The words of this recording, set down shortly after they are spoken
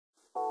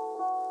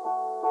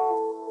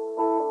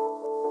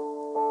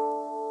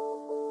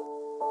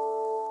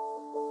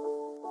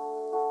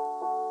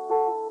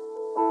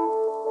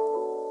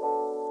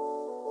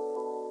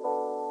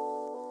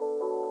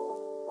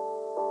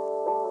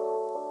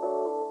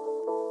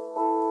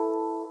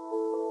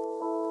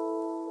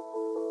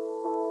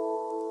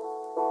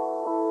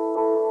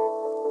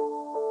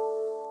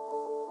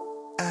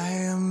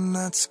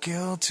not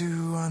skilled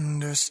to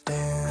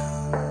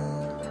understand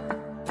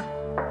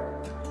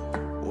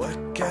what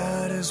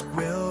God has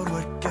willed,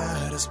 what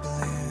God has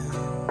planned.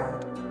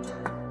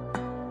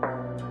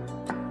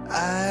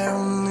 I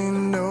only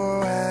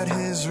know at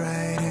His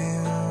right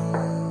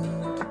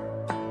hand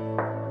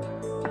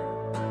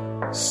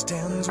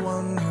stands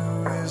one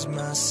who is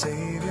my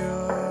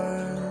Savior.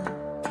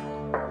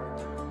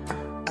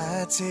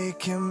 I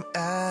take Him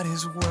at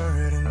His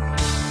word and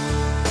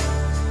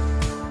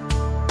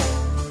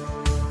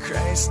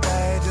Christ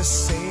died to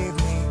save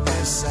me,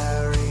 this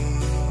I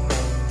read.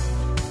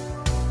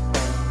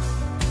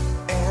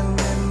 And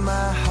in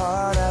my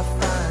heart I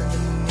find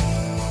a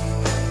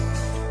need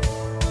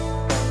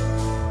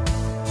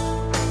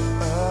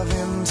of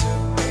Him to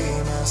be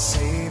my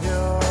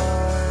Savior,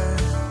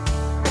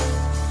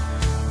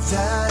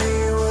 that He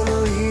would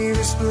leave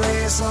His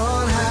place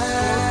on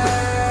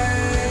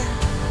high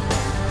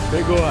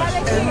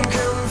and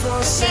come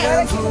for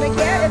sinful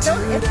man to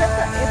die.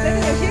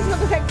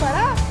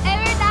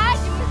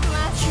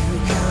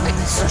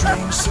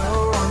 Strange, so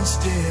once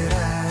did I.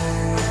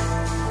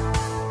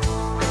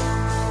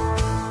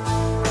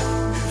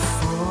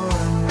 Before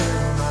I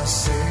knew my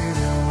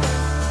Savior.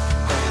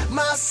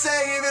 My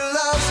Savior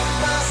loves,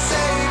 my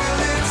Savior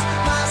lives,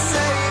 my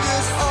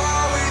Savior's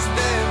always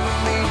there for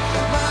me.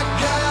 My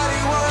God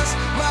He was,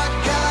 my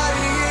God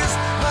He is,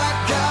 my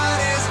God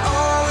is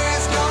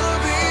always gonna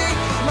be.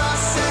 My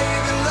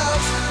Savior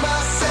loves, my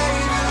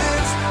Savior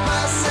lives,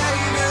 my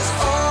Savior's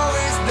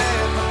always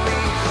there for me.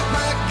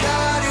 My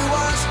God He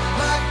was,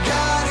 my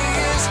God He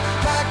is,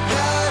 my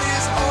God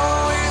is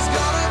always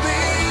gonna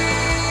be.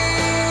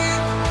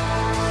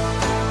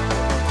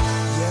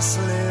 Yes,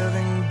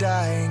 living,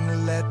 dying,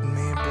 let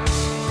me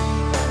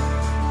breathe.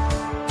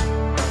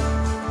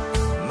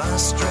 My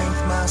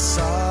strength, my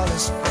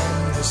solace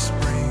from the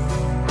spring.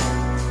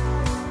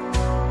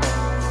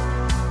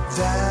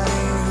 That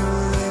He who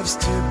lives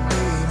to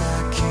be my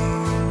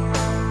King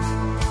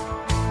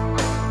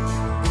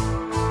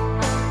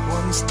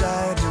once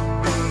died to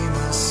be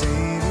my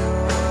Savior,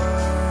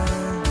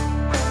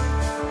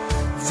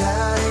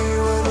 that He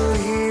would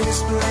leave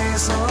His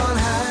place on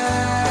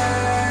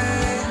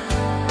high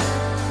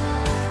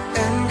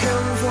and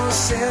come for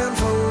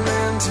sinful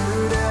men to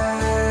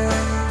die.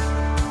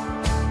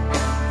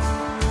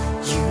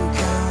 You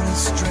counted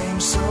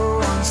strange, so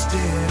once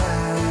did I.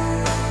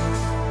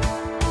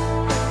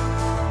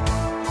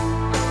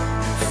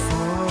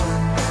 Before I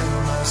knew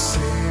my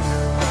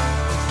Savior.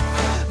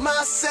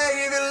 My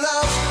Savior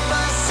loves,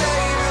 my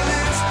Savior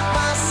lives,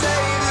 my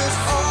Savior's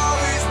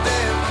always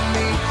there for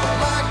me.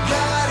 My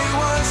God He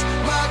was,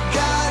 my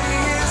God He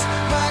is,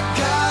 my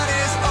God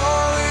is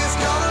always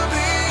gonna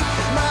be.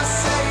 My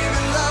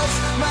Savior loves,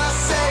 my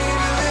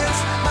Savior lives,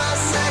 my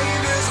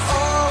Savior's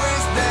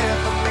always there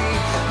for me.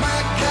 My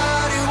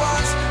God He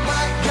was,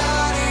 my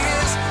God He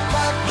is,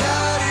 my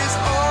God is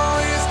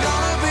always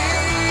gonna be.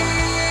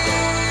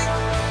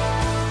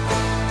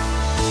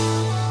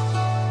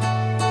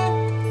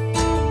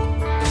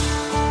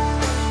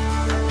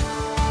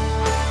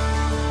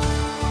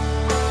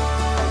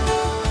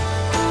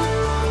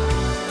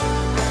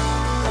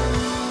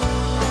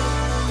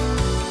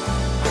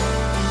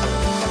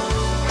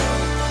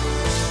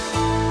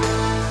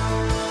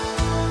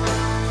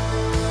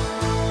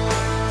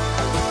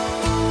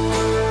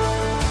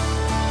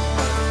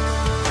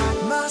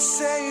 My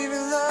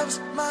Savior loves,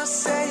 my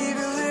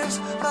Savior lives,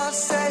 my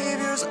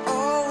Savior's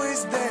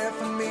always there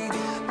for me.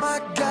 My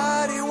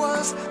God He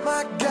was,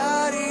 my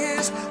God He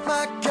is,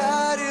 my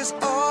God is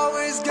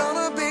always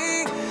gonna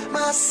be.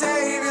 My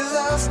Savior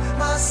loves,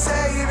 my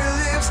Savior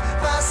lives,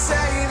 my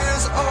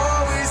Savior's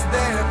always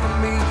there